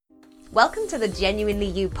Welcome to the Genuinely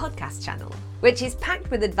You podcast channel, which is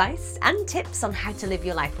packed with advice and tips on how to live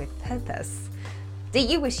your life with purpose. Do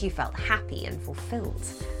you wish you felt happy and fulfilled?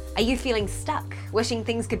 Are you feeling stuck, wishing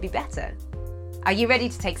things could be better? Are you ready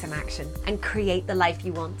to take some action and create the life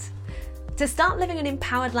you want? To start living an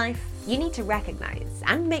empowered life, you need to recognize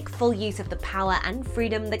and make full use of the power and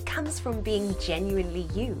freedom that comes from being genuinely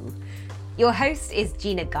you. Your host is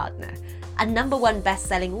Gina Gardner, a #1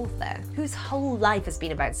 best-selling author whose whole life has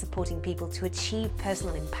been about supporting people to achieve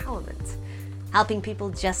personal empowerment, helping people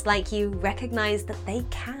just like you recognize that they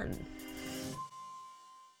can.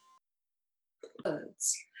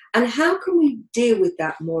 And how can we deal with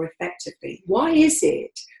that more effectively? Why is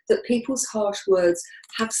it that people's harsh words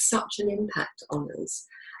have such an impact on us,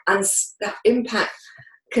 and that impact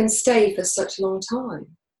can stay for such a long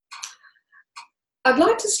time? I'd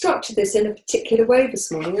like to structure this in a particular way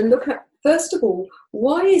this morning and look at, first of all,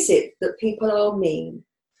 why is it that people are mean?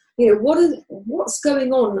 You know, what's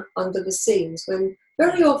going on under the scenes when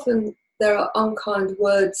very often there are unkind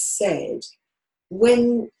words said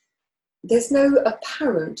when there's no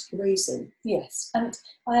apparent reason. Yes, and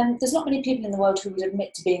there's not many people in the world who would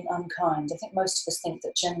admit to being unkind. I think most of us think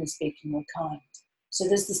that, generally speaking, we're kind. So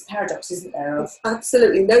there's this paradox, isn't there? Of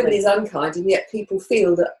absolutely, nobody's unkind, and yet people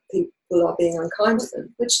feel that people are being unkind to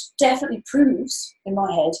them. Which definitely proves, in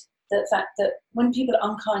my head, the fact that when people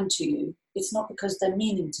are unkind to you, it's not because they're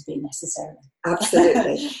meaning to be necessarily.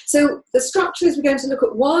 Absolutely. So the structure is we're going to look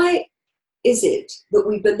at why is it that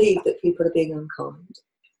we believe that people are being unkind,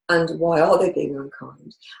 and why are they being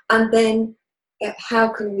unkind? And then how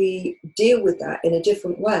can we deal with that in a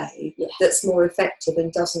different way that's more effective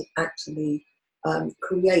and doesn't actually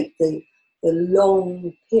create the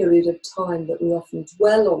long period of time that we often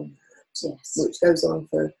dwell on that, which goes on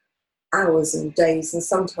for hours and days and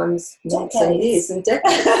sometimes months and years and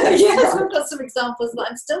decades. Yes, I've got some examples that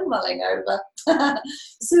I'm still mulling over.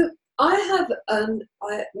 So I have,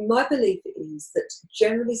 my belief is that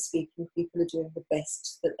generally speaking, people are doing the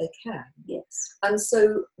best that they can. Yes. And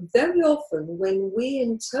so very often when we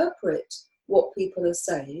interpret what people are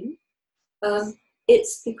saying,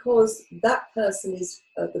 it's because that person is,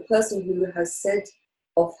 the person who has said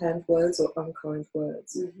offhand words or unkind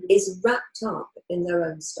words is wrapped up in their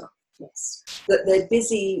own stuff. Yes. That they're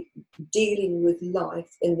busy dealing with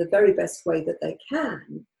life in the very best way that they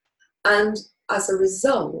can. And as a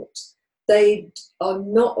result, they are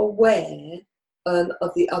not aware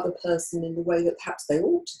of the other person in the way that perhaps they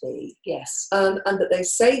ought to be. Yes. And that they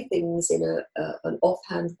say things in an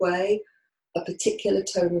offhand way, a particular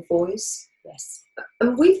tone of voice. Yes.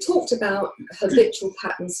 And we've talked about habitual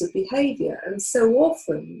patterns of behaviour, and so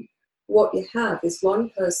often what you have is one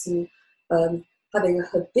person having a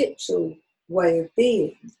habitual way of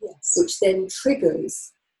being, which then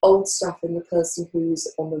triggers old stuff in the person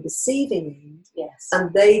who's on the receiving end,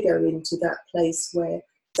 and they go into that place where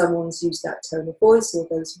someone's used that tone of voice or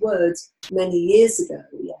those words many years ago,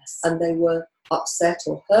 and they were upset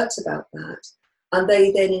or hurt about that, and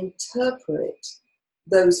they then interpret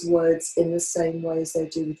those words in the same way as they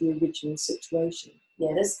do with the original situation.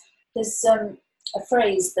 Yeah, there's a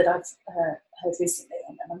phrase that I've heard recently,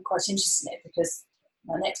 and I'm quite interested in it because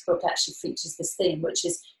my next book actually features this theme, which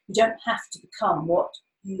is you don't have to become what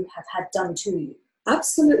you have had done to you.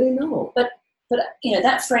 Absolutely not. But you know,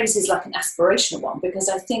 that phrase is like an aspirational one, because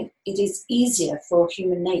I think it is easier for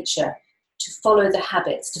human nature to follow the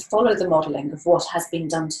habits, to follow the modelling of what has been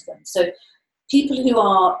done to them. So people who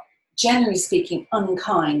are, generally speaking,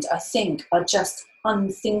 unkind, I think, are just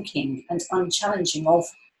unthinking and unchallenging of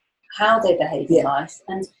how they behave in life,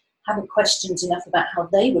 and haven't questioned enough about how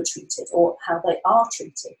they were treated or how they are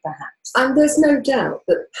treated, perhaps. And there's no doubt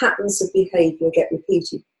that patterns of behaviour get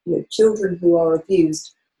repeated. You know, children who are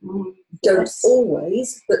abused don't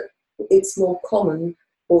always, but it's more common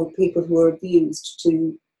for people who are abused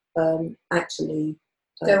to actually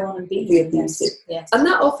go on and be abusive. Yes. And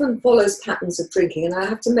that often follows patterns of drinking. And I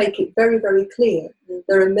have to make it very, very clear,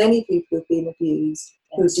 there are many people who have been abused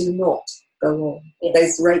who do not go on. They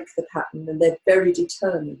break the pattern, and they're very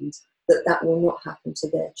determined that that will not happen to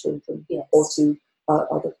their children or to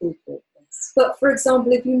other people. But for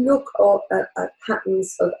example, if you look at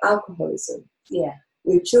patterns of alcoholism,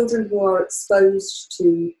 with children who are exposed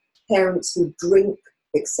to parents who drink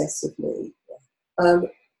excessively,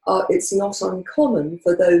 it's not uncommon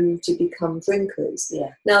for them to become drinkers.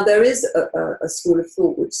 Now, there is a school of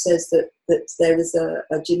thought which says that there is a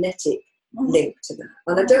genetic link to that,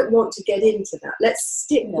 and I don't want to get into that. Let's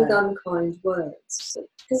stick with unkind words,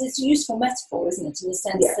 because it's a useful metaphor, isn't it, in the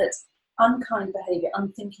sense that unkind behaviour,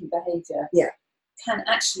 unthinking behaviour can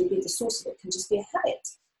actually be the source of it, can just be a habit.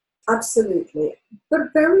 Absolutely.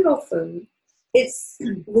 But very often it's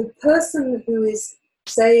the person who is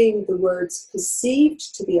saying the words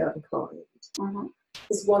perceived to be unkind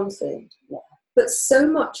is one thing. Yeah. But so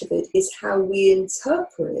much of it is how we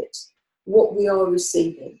interpret what we are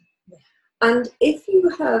receiving. Yeah. And if you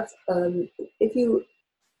have, if you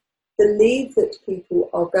believe that people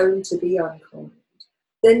are going to be unkind,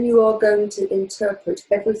 then you are going to interpret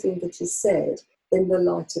everything that is said in the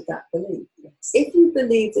light of that belief. Yes. If you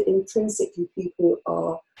believe that intrinsically people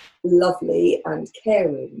are lovely and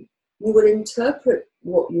caring, you will interpret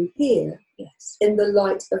what you hear Yes. in the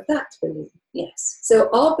light of that belief. Yes. So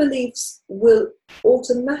our beliefs will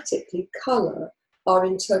automatically colour our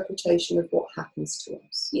interpretation of what happens to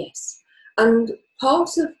us. Yes. And part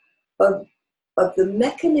of the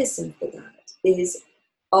mechanism for that is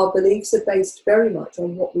our beliefs are based very much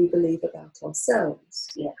on what we believe about ourselves.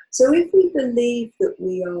 Yeah. So if we believe that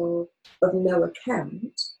we are of no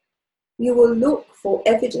account, you will look for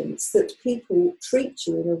evidence that people treat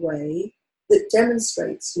you in a way that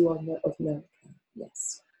demonstrates you are of no account.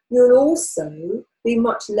 Yes. You'll also be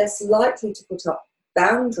much less likely to put up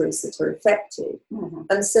boundaries that are effective.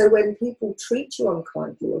 And so when people treat you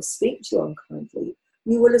unkindly or speak to you unkindly,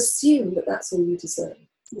 you will assume that that's all you deserve.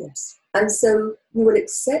 Yes. And so you will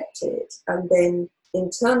accept it and then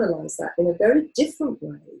internalize that in a very different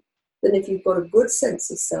way than if you've got a good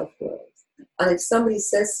sense of self-worth. And if somebody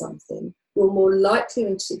says something, you're more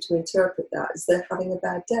likely to interpret that as they're having a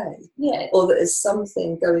bad day. Yeah. Or that there's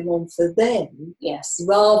something going on for them. Yes.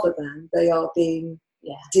 Rather than they are being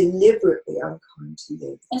deliberately unkind to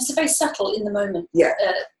you. And it's a very subtle, in the moment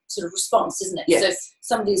sort of response, isn't it? Yes.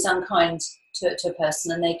 So somebody's unkind to a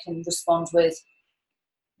person and they can respond with,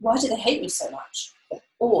 why do they hate me so much?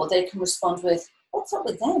 Or they can respond with, what's up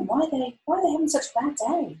with them? Why are they having such a bad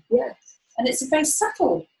day? Yes. And it's a very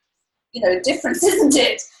subtle, difference, isn't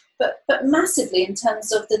it? But massively in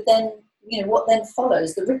terms of the then, what then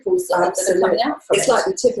follows, the ripples that are coming out from it. It's like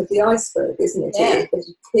the tip of the iceberg, isn't it? Yeah. It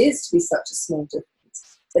appears to be such a small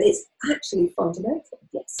difference, but it's actually fundamental.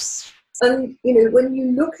 Yes. And, when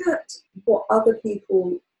you look at what other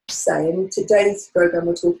people say, and in today's programme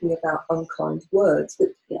we're talking about unkind words, but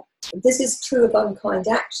this is true of unkind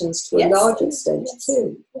actions to a large extent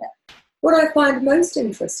too. Yeah. What I find most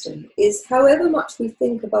interesting is however much we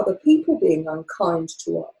think of other people being unkind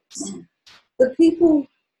to us, the people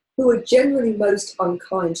who are generally most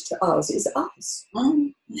unkind to us is us.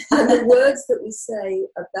 And the words that we say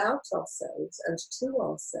about ourselves and to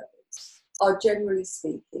ourselves are, generally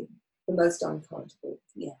speaking, the most unkind of all.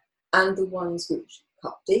 Yeah. And the ones which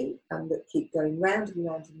cut deep and that keep going round and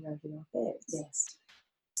round and round in our heads. Yes.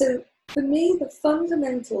 So for me, the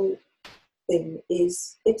fundamental thing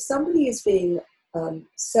is if somebody is being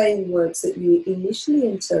saying words that you initially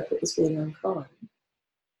interpret as being unkind,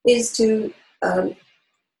 is to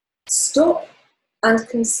stop and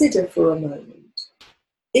consider for a moment,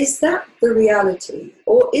 is that the reality,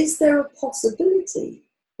 or is there a possibility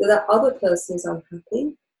that that other person is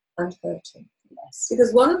unhappy and hurting? Yes.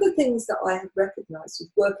 Because one of the things that I have recognised with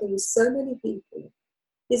working with so many people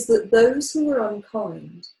is that those who are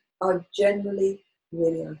unkind are generally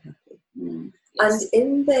really unhappy. Yes. And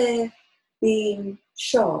in their being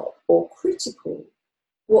sharp or critical,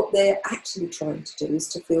 what they're actually trying to do is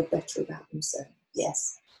to feel better about themselves.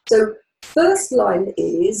 Yes. So first line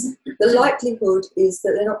is, the likelihood is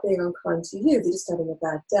that they're not being unkind to you, they're just having a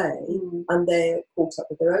bad day and they're caught up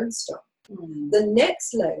with their own stuff. The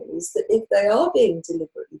next layer is that if they are being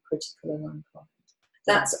deliberately critical and unkind,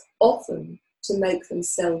 that's often to make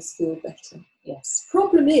themselves feel better. Yes.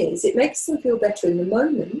 Problem is, it makes them feel better in the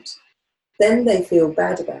moment, then they feel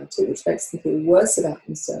bad about it, which makes them feel worse about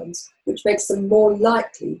themselves, which makes them more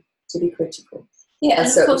likely to be critical. Yeah, and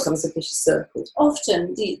so it becomes a vicious circle.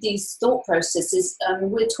 Often these thought processes,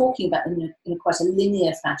 we're talking about them in quite a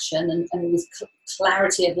linear fashion and with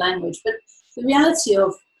clarity of language, but the reality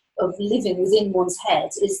of living within one's head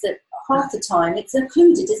is that half the time it's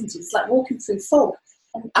occluded, isn't it? It's like walking through fog.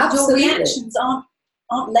 And your reactions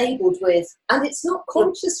aren't labelled with... And it's not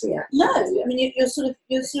conscious reaction. No, I mean, you're sort of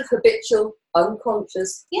habitual,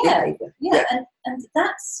 unconscious behaviour. Yeah. And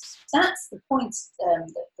that's the point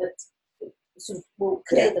that sort of will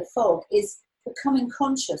clear the fog, is becoming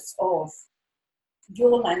conscious of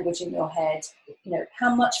your language in your head,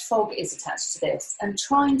 how much fog is attached to this, and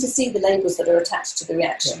trying to see the labels that are attached to the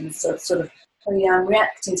reactions. So it's sort of, oh yeah, I'm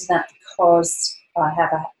reacting to that because I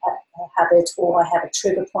have a habit, or I have a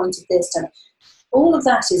trigger point of this, and all of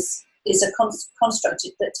that is a construct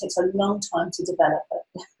that takes a long time to develop.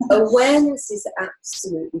 Awareness is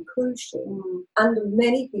absolutely crucial, and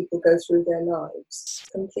many people go through their lives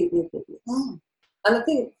completely oblivious. And I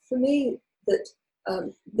think for me that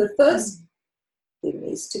the first thing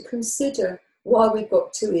is to consider why we've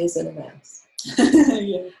got 2 ears and a mouth.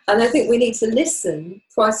 Yeah. And I think we need to listen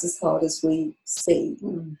twice as hard as we speak,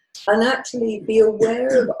 and actually be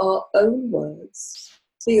aware of our own words,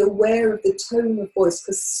 be aware of the tone of voice,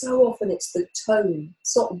 because so often it's the tone,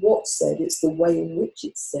 it's not what's said, it's the way in which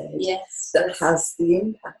it's said that has the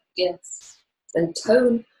impact. Yes. And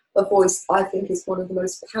tone of voice, I think, is one of the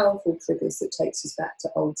most powerful triggers that takes us back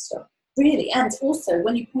to old stuff. Really, and also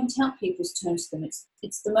when you point out people's tones to them,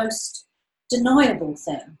 it's the most deniable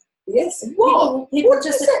thing. Yes. People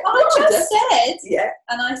just say, I just said, yeah.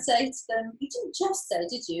 And I say to them, you didn't just say,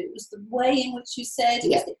 did you? It was the way in which you said, it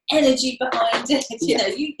was the energy behind it. You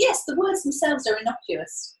know, yes, the words themselves are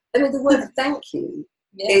innocuous. I mean, the word thank you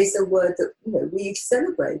is a word that, you know, we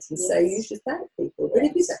celebrate and say you should thank people. But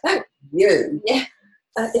if you say thank you,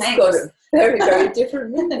 it's got a very, very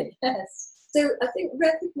different meaning. Yes. So I think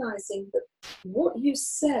recognising that what you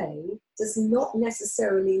say does not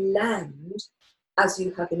necessarily land as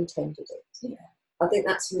you have intended it. Yeah. I think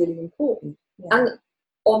that's really important. Yeah. And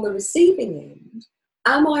on the receiving end,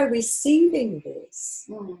 am I receiving this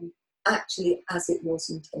actually as it was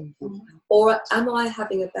intended? Or am I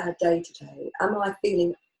having a bad day today? Am I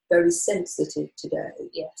feeling very sensitive today?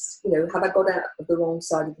 Yes. You know, have I got out of the wrong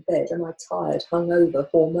side of the bed? Am I tired,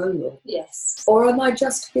 hungover, hormonal? Yes. Or am I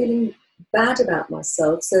just feeling bad about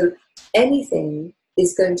myself? So anything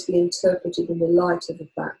is going to be interpreted in the light of the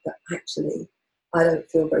fact that actually I don't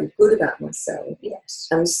feel very good about myself. Yes.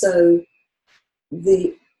 And so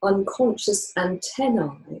the unconscious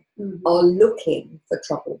antennae are looking for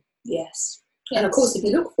trouble. Yes. And of course, if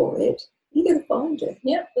you look for it, you're going to find it.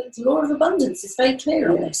 Yeah, but the law of abundance is very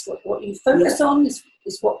clear on this. What you focus on is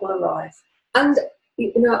what will arrive. And,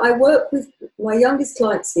 you know, I work with, my youngest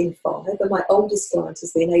client's been 5 and my oldest client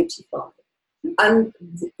has been 85. And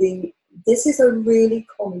this is a really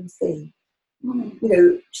common theme. You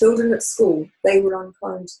know, children at school, they were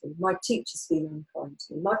unkind to me. My teacher's been unkind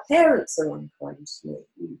to me. My parents are unkind to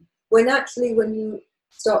me. When actually, when you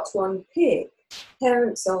start to unpick,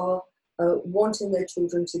 parents are wanting their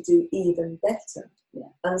children to do even better.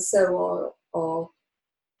 And so are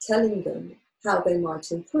telling them how they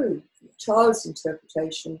might improve. Child's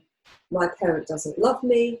interpretation, my parent doesn't love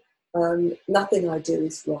me, nothing I do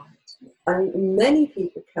is right. And many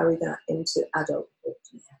people carry that into adulthood.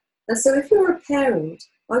 And so if you're a parent,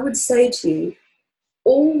 I would say to you,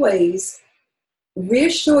 always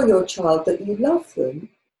reassure your child that you love them,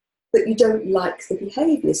 but you don't like the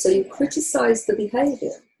behaviour. So you criticise the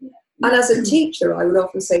behaviour. And as a teacher, I would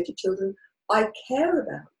often say to children, I care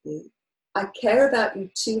about you. I care about you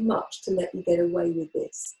too much to let you get away with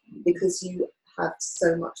this because you have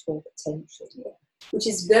so much more potential. Which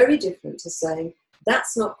is very different to saying,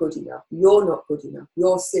 that's not good enough, you're not good enough,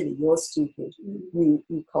 you're silly, you're stupid, you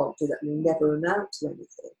can't do that, you'll never amount to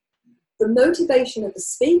anything. The motivation of the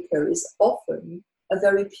speaker is often a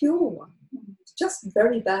very pure one, just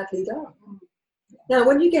very badly done. Now,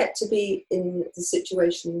 when you get to be in the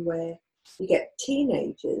situation where you get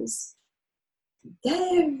teenagers,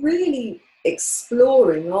 they're really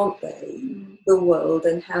exploring, aren't they, the world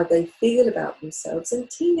and how they feel about themselves. And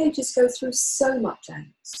teenagers go through so much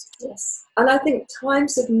angst. Yes. And I think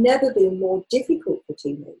times have never been more difficult for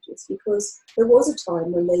teenagers because there was a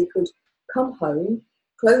time when they could come home,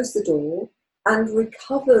 close the door, and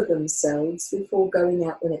recover themselves before going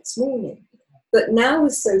out the next morning. But now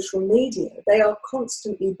with social media, they are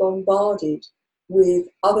constantly bombarded with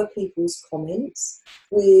other people's comments,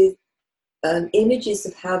 with images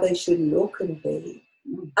of how they should look and be.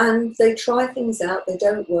 And they try things out, they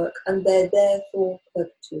don't work, and they're there for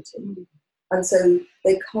perpetuity. And so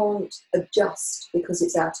they can't adjust because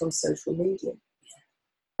it's out on social media.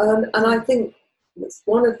 And I think it's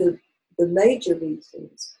one of the major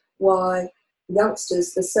reasons why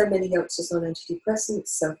youngsters, there's so many youngsters on antidepressants,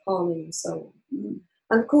 self-harming and so on.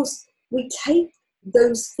 And of course, we take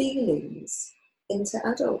those feelings into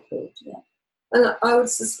adulthood. And I would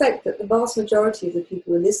suspect that the vast majority of the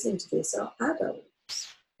people who are listening to this are adults.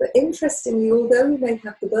 But interestingly, although we may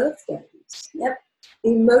have the birthdays,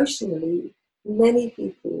 emotionally, many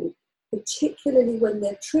people, particularly when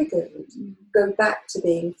they're triggered, go back to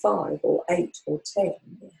being 5 or 8 or 10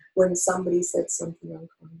 when somebody said something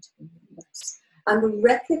unkind to them. And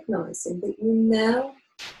recognising that you now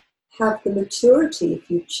have the maturity, if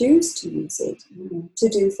you choose to use it, to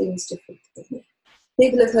do things differently.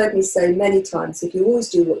 People have heard me say many times, if you always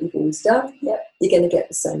do what you've always done, you're going to get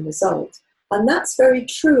the same result. And that's very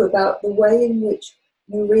true about the way in which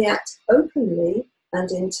you react openly and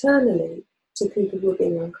internally to people who are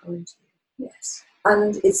being unkind to you. Yes.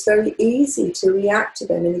 And it's very easy to react to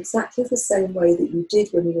them in exactly the same way that you did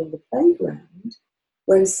when you were on the playground,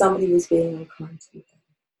 when somebody was being unkind to you.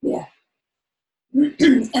 Yeah.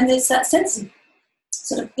 And there's that sense of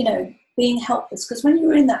sort of, being helpless. Because when you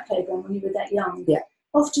were in that playground, when you were that young,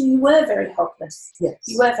 often you were very helpless. Yes.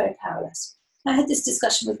 You were very powerless. I had this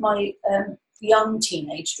discussion with my young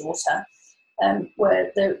teenage daughter,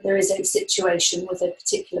 where there is a situation with a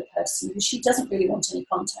particular person who she doesn't really want any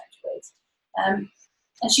contact with.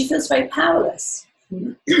 And she feels very powerless.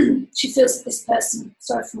 She feels that this person,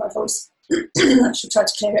 sorry for my voice, I should try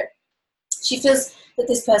to clear it. She feels that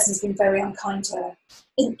this person's been very unkind to her.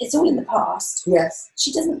 It's all in the past. Yes.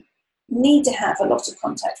 She doesn't need to have a lot of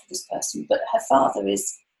contact with this person, but her father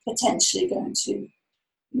is potentially going to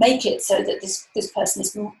make it so that this person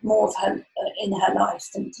is more of her in her life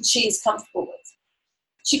than she is comfortable with.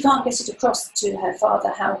 She can't get it across to her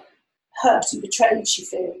father how hurt and betrayed she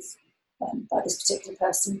feels by this particular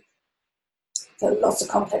person for lots of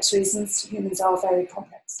complex reasons. Humans are very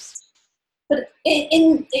complex. But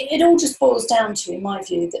it all just boils down to, in my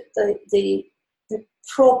view, that the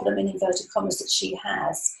problem, in inverted commas, that she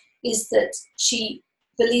has is that she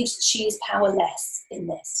believes that she is powerless in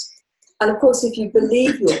this. And of course, if you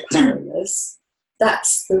believe you're powerless,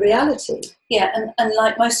 that's the reality. Yeah, and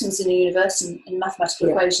like most things in the universe and in mathematical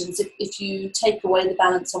equations, if you take away the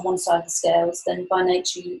balance on one side of the scales, then by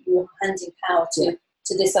nature you're handing power to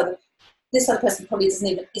this other. This other person probably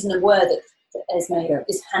isn't aware that Esme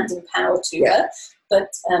is handing power to her,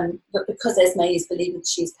 but because Esme is believing that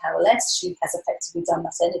she's powerless, she has effectively done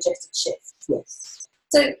that energetic shift. Yes.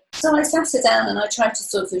 So I sat her down and I tried to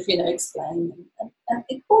sort of, explain, and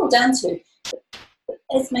it boiled down to, but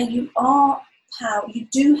Esme, you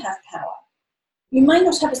do have power. You may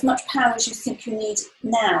not have as much power as you think you need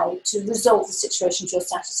now to resolve the situation to your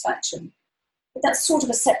satisfaction, but that's sort of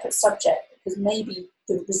a separate subject, because maybe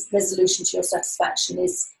the resolution to your satisfaction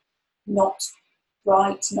is not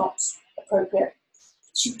right, not appropriate.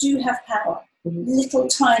 But you do have power. Little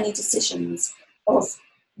tiny decisions of,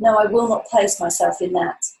 no, I will not place myself in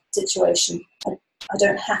that situation. I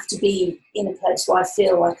don't have to be in a place where I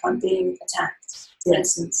feel like I'm being attacked, for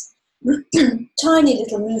instance. Tiny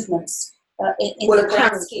little movements in the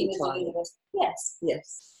grand scheme of the universe. Yes.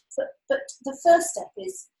 Yes. But the first step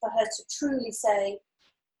is for her to truly say,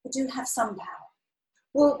 I do have some power.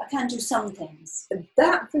 Well, I can do some things.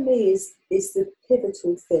 That, for me, is the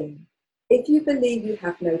pivotal thing. If you believe you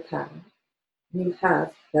have no power, you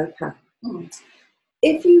have no power.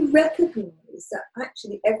 If you recognise that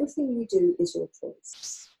actually everything you do is your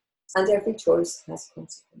choice, and every choice has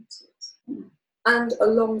consequences, and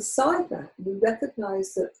alongside that, you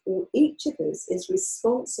recognise that each of us is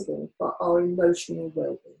responsible for our emotional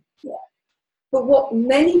well-being. Yeah. But what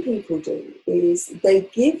many people do is they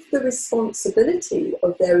give the responsibility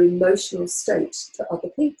of their emotional state to other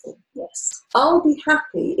people. Yes. I'll be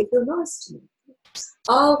happy if you're nice to me.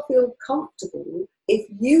 I'll feel comfortable if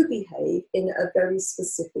you behave in a very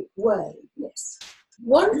specific way. Yes.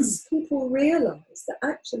 Once people realise that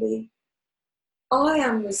actually I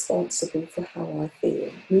am responsible for how I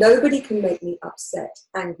feel, nobody can make me upset,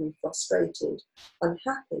 angry, frustrated,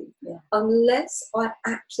 unhappy, unless I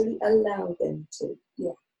actually allow them to.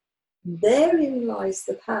 Yeah. Therein lies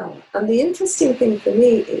the power. And the interesting thing for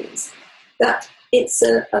me is that it's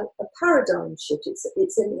a paradigm shift.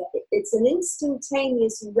 It's an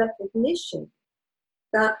instantaneous recognition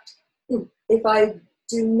that if I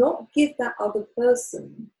do not give that other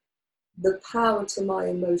person the power to my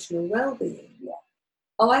emotional well-being,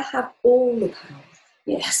 I have all the power.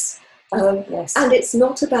 Yes. Yes. And it's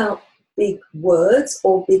not about big words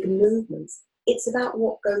or big movements. It's about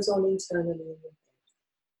what goes on internally in your head.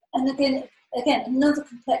 And again, another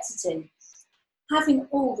complexity. Having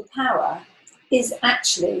all the power is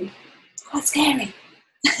actually quite scary.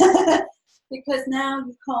 Because now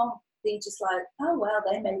you can't be just like, oh, well,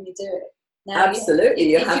 they made me do it. Now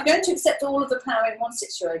absolutely. If you're going to accept all of the power in one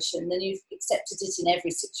situation, then you've accepted it in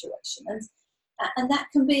every situation. And that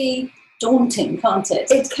can be daunting, can't it?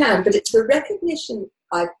 It can, but it's the recognition,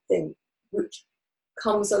 I think, which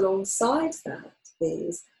comes alongside that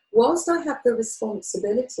is, whilst I have the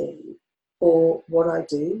responsibility for what I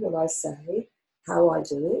do, what I say, how I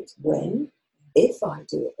do it, when, if I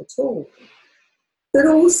do it at all, but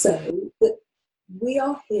also that we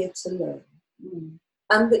are here to learn,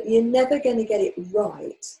 and that you're never going to get it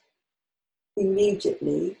right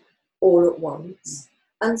immediately all at once.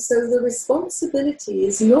 And so the responsibility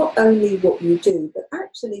is not only what you do, but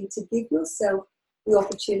actually to give yourself the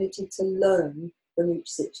opportunity to learn from each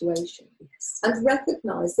situation. Yes. And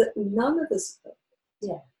recognise that none of us are perfect.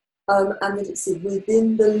 Yeah. And that it's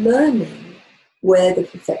within the learning where the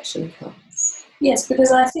perfection comes. Yes,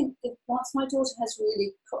 because I think that once my daughter has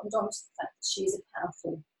really cottoned on to the fact that she is a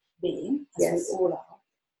powerful being, as Yes. we all are,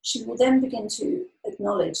 she will then begin to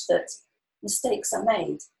acknowledge that mistakes are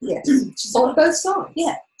made. Yes, She's on both sides.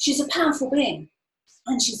 Yeah, she's a powerful being,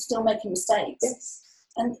 and she's still making mistakes. Yes.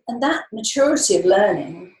 And that maturity of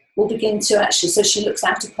learning will begin to actually, so she looks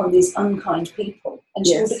out upon these unkind people, and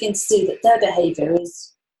she will begin to see that their behaviour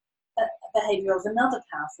is a behaviour of another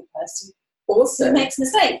powerful person Also, who makes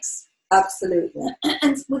mistakes. absolutely.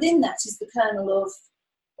 And within that is the kernel of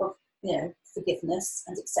forgiveness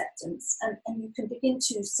and acceptance, and you can begin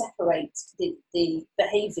to separate the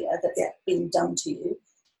behaviour that's been done to you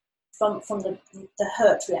from the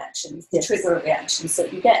hurt reactions, the trigger reactions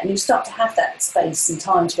that you get, and you start to have that space and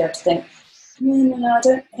time to be able to think, no, I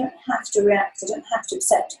don't have to react, I don't have to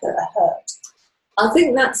accept that I hurt. I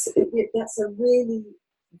think that's a really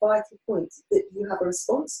vital point, that you have a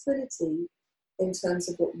responsibility in terms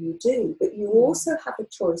of what you do, but you also have a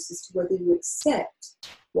choice as to whether you accept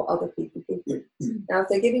what other people give you. Now, if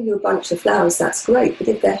they're giving you a bunch of flowers, that's great, but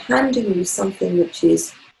if they're handing you something which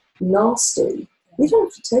is nasty, you don't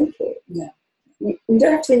have to take it. No. You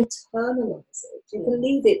don't have to internalise it. You can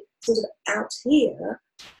leave it sort of out here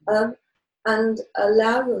and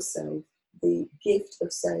allow yourself the gift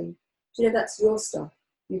of saying, that's your stuff.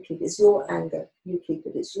 You keep it. It's your anger. You keep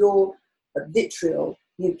it. It's your vitriol.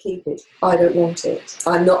 You keep it. I don't want it.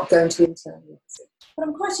 I'm not going to internalise it. But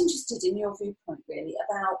I'm quite interested in your viewpoint, really,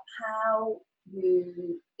 about how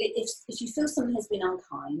if you feel something has been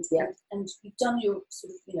unkind, and you've done your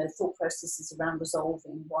sort of thought processes around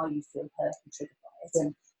resolving why you feel hurt and triggered by it,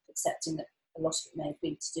 and accepting that a lot of it may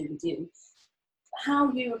be to do with you,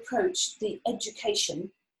 how you approach the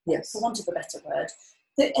education, for want of a better word,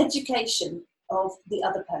 the education of the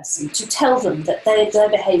other person, to tell them that their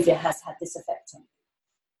behaviour has had this effect on you.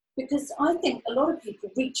 Because I think a lot of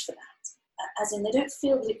people reach for that, as in they don't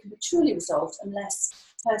feel that it can be truly resolved unless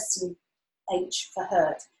person H for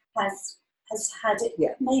hurt has had it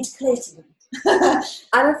made clear to them.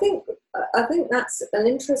 And I think that's an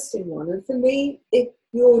interesting one. And for me, if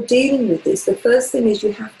you're dealing with this, the first thing is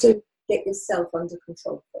you have to get yourself under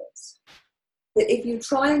control first. That if you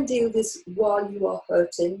try and deal this while you are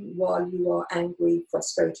hurting, while you are angry,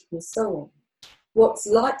 frustrated, and so on, what's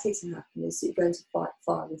likely to happen is you're going to fight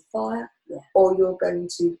fire with fire, or you're going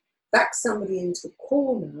to back somebody into a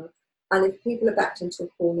corner. And if people are backed into a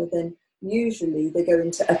corner, then usually they go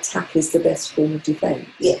into attack is the best form of defence.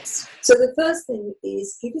 Yes. So the first thing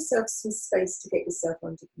is give yourself some space to get yourself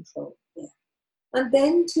under control. Yeah. And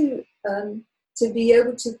then to be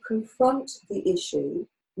able to confront the issue,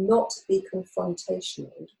 not be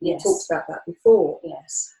confrontational. We talked about that before.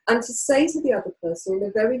 Yes. And to say to the other person in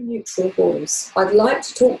a very neutral voice, I'd like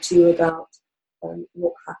to talk to you about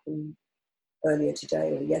what happened earlier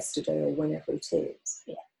today or yesterday or whenever it is.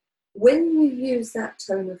 Yeah. When you use that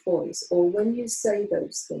tone of voice, or when you say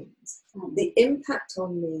those things, the impact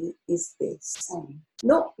on me is this.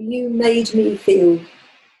 Not you made me feel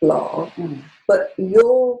blah, but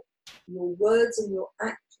your words and your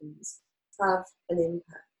actions have an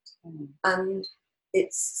impact. And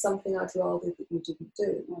it's something I'd rather that you didn't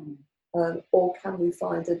do. Or can we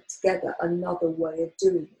find together another way of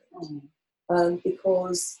doing it?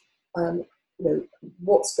 Because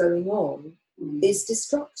what's going on is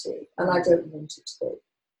destructive, and I don't want it to be.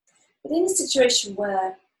 But in a situation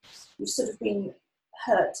where you've sort of been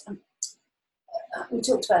hurt, we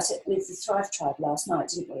talked about it with the Thrive Tribe last night,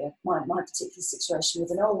 didn't we? My particular situation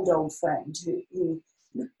with an old friend who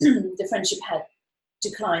the friendship had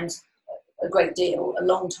declined a great deal a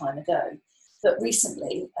long time ago, but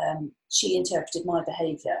recently she interpreted my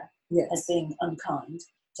behaviour as being unkind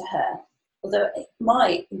to her. Although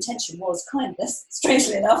my intention was kindness,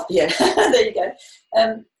 strangely enough. Yeah. There you go.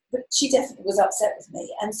 But she definitely was upset with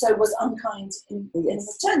me, and so was unkind in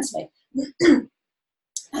return to me.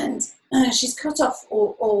 And she's cut off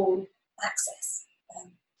all access,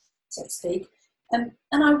 so to speak. And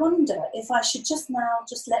I wonder if I should just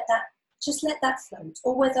let that float,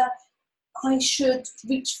 or whether I should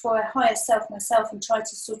reach for a higher self myself and try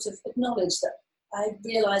to sort of acknowledge that I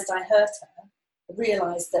realised I hurt her. I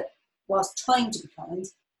realised that whilst trying to be kind,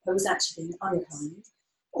 I was actually being unkind.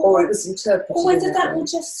 Or it was interpreted. Or whether that will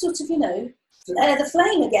just sort of, flare the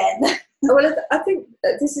flame again. Well, I think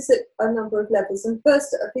this is at a number of levels. And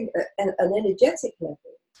first, I think at an energetic level,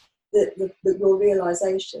 that your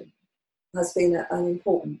realisation has been an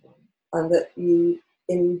important one. And that you,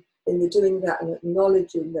 in the doing that and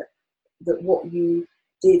acknowledging that what you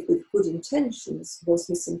did with good intentions was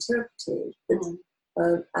misinterpreted,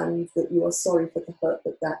 and that you are sorry for the hurt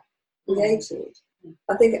that created.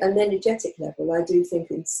 I think at an energetic level, I do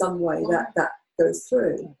think in some way that goes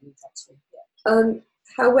through.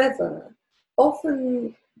 However,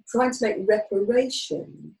 often trying to make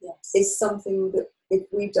reparation is something that if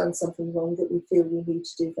we've done something wrong, that we feel we need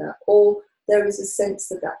to do that, or there is a sense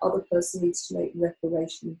that that other person needs to make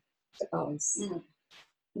reparation to us.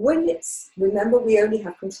 When remember, we only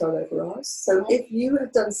have control over us. So if you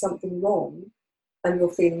have done something wrong and you're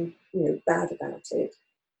feeling, bad about it,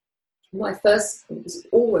 my first thing is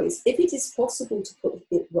always, if it is possible to put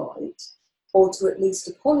it right, or to at least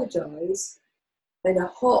apologise in a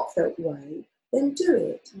heartfelt way, then do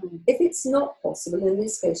it. If it's not possible, in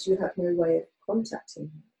this case you have no way of contacting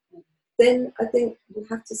her, then I think you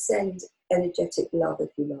have to send energetic love,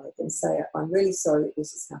 if you like, and say, I'm really sorry that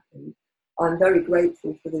this has happened. I'm very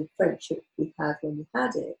grateful for the friendship we had when we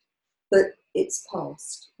had it, but it's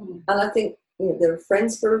past. And I think there are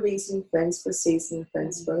friends for a reason, friends for a season,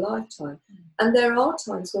 friends for a lifetime. And there are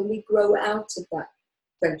times when we grow out of that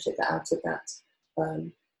friendship, out of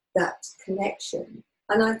that connection.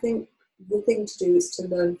 And I think the thing to do is to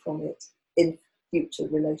learn from it in future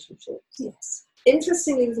relationships. Yes.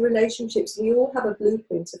 Interestingly, with relationships, we all have a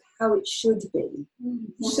blueprint of how it should be.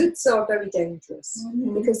 Shoulds are very dangerous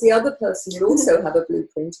because the other person will also have a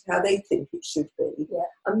blueprint of how they think it should be.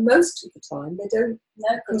 And most of the time, they don't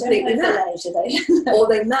completely match. Or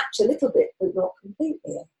they match a little bit, but not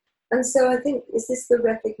completely. And so I think, is this the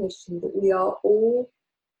recognition that we are all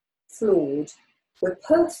flawed, we're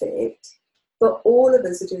perfect, but all of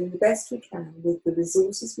us are doing the best we can with the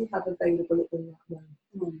resources we have available in that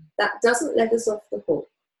moment. That doesn't let us off the hook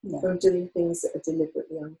from doing things that are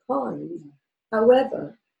deliberately unkind.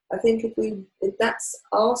 However, I think if that's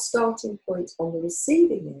our starting point on the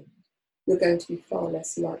receiving end, you're going to be far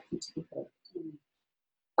less likely to be hurt.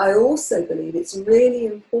 I also believe it's really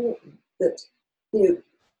important that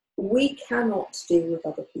we cannot deal with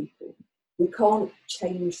other people. We can't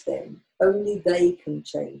change them. Only they can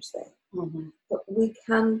change them. But we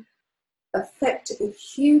can affect a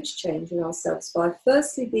huge change in ourselves by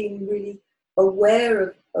firstly being really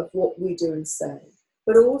aware of what we do and say,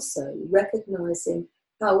 but also recognising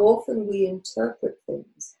how often we interpret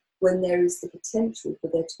things when there is the potential for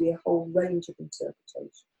there to be a whole range of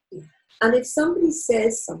interpretation. And if somebody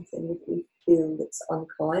says something that we feel that's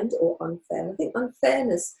unkind or unfair, I think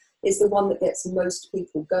unfairness is the one that gets most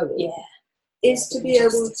people going, is to be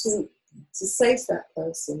able to say to that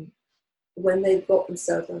person, when they've got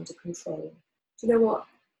themselves under control, do you know what,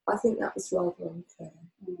 I think that was rather unfair,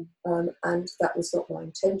 and that was not my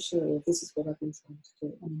intention, or this is what I've been trying to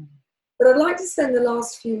do. But I'd like to spend the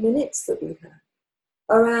last few minutes that we have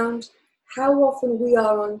around how often we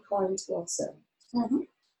are unkind to ourselves,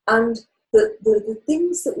 and the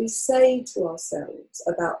things that we say to ourselves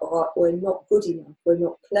about we're not good enough, we're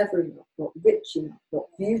not clever enough, not rich enough, not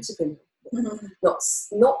beautiful enough,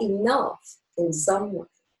 not enough in some way.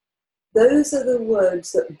 Those are the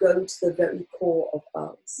words that go to the very core of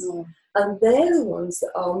us. And they're the ones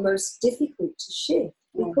that are most difficult to shift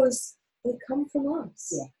because they come from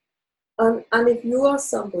us. And if you are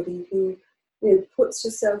somebody who puts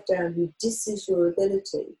yourself down, who disses your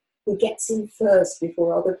ability, who gets in first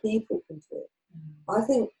before other people can do it, I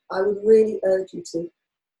think I would really urge you to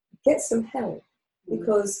get some help,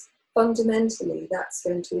 because fundamentally that's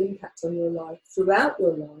going to impact on your life throughout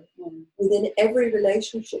your life, within every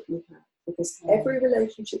relationship you have, because every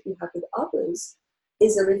relationship you have with others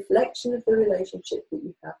is a reflection of the relationship that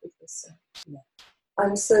you have with yourself.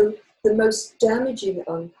 And so the most damaging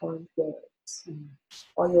unkind words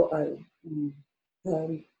are your own.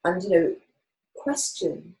 And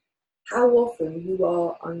question how often you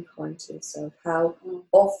are unkind to yourself, how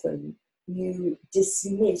often you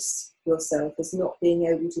dismiss yourself as not being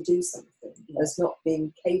able to do something, as not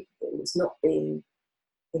being capable, as not being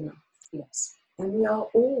enough. And we are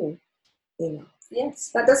all enough.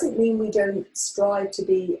 That doesn't mean we don't strive to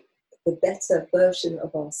be the better version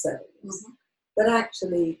of ourselves, but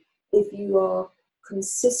actually, if you are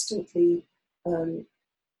consistently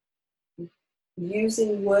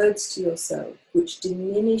using words to yourself which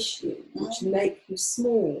diminish you, which make you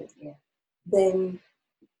small, then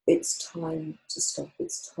it's time to stop.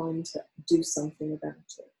 It's time to do something about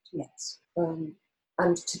it.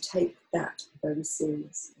 And to take that very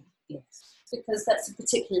seriously. Because that's a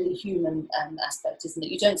particularly human aspect, isn't it?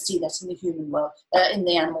 You don't see that in the human world, in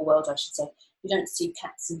the animal world, I should say. You don't see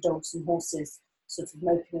cats and dogs and horses sort of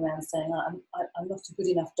moping around saying, I'm not a good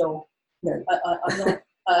enough dog. No. I'm not.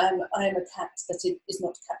 I am a cat, but it is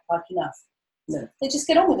not cat-like enough. No. They just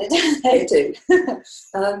get on with it, don't they? They do.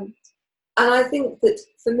 And I think that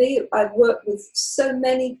for me, I've worked with so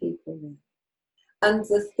many people now, And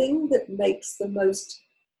the thing that makes the most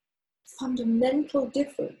fundamental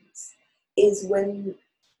difference is when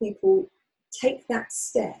people take that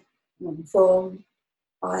step from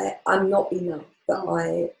I'm not enough, that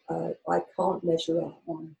I can't measure up,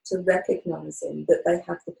 to recognising that they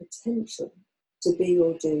have the potential to be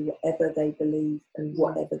or do whatever they believe and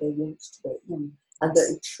whatever they want to be, and that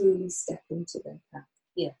they truly step into their path.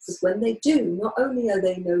 Yes. Because when they do, not only are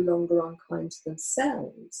they no longer unkind to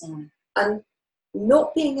themselves, and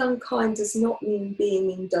not being unkind does not mean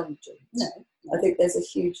being indulgent. No. I think there's a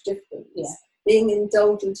huge difference. Yeah. Being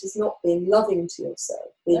indulgent is not being loving to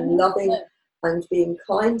yourself. Being loving and being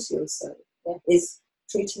kind to yourself is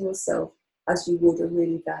treating yourself as you would a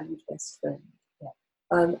really valued best friend. Yeah.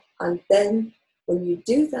 And then when you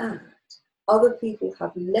do that, other people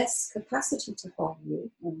have less capacity to harm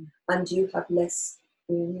you, and you have less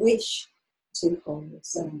wish to harm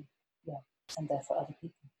yourself. And therefore other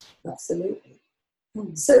people. Absolutely.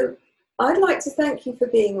 So I'd like to thank you for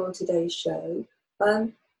being on today's show.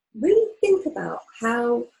 Really think about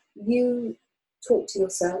how you talk to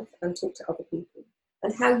yourself and talk to other people,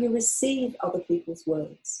 and how you receive other people's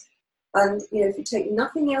words. And if you take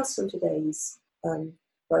nothing else from today's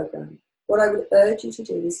program, what I would urge you to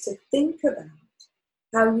do is to think about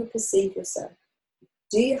how you perceive yourself.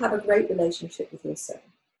 Do you have a great relationship with yourself?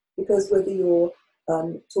 Because whether you're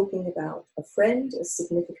talking about a friend, a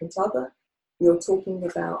significant other, you're talking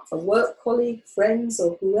about a work colleague, friends,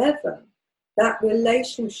 or whoever, that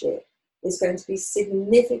relationship is going to be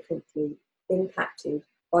significantly impacted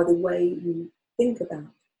by the way you think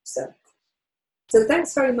about yourself. So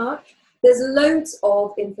thanks very much. There's loads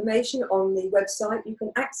of information on the website. You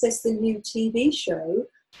can access the new TV show,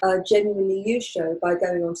 Genuinely You Show, by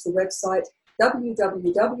going onto the website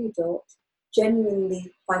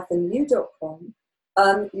www.genuinely-you.com.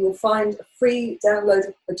 You'll find a free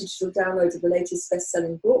download, a digital download of the latest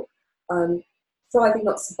best-selling book, Thriving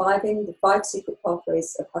Not Surviving, The 5 Secret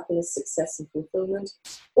Pathways of Happiness, Success and Fulfillment.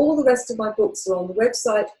 All the rest of my books are on the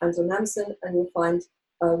website and on Amazon, and you'll find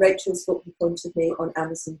Rachel's book, The Point of Me, on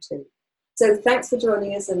Amazon too. So thanks for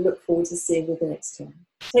joining us, and look forward to seeing you the next time.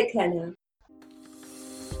 Take care now.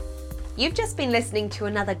 You've just been listening to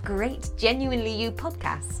another great Genuinely You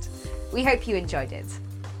podcast. We hope you enjoyed it.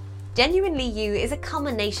 Genuinely You is a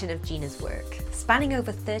culmination of Gina's work, spanning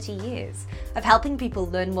over 30 years, of helping people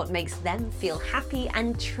learn what makes them feel happy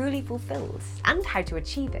and truly fulfilled, and how to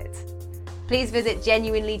achieve it. Please visit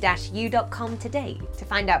genuinely-you.com today to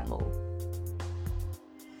find out more.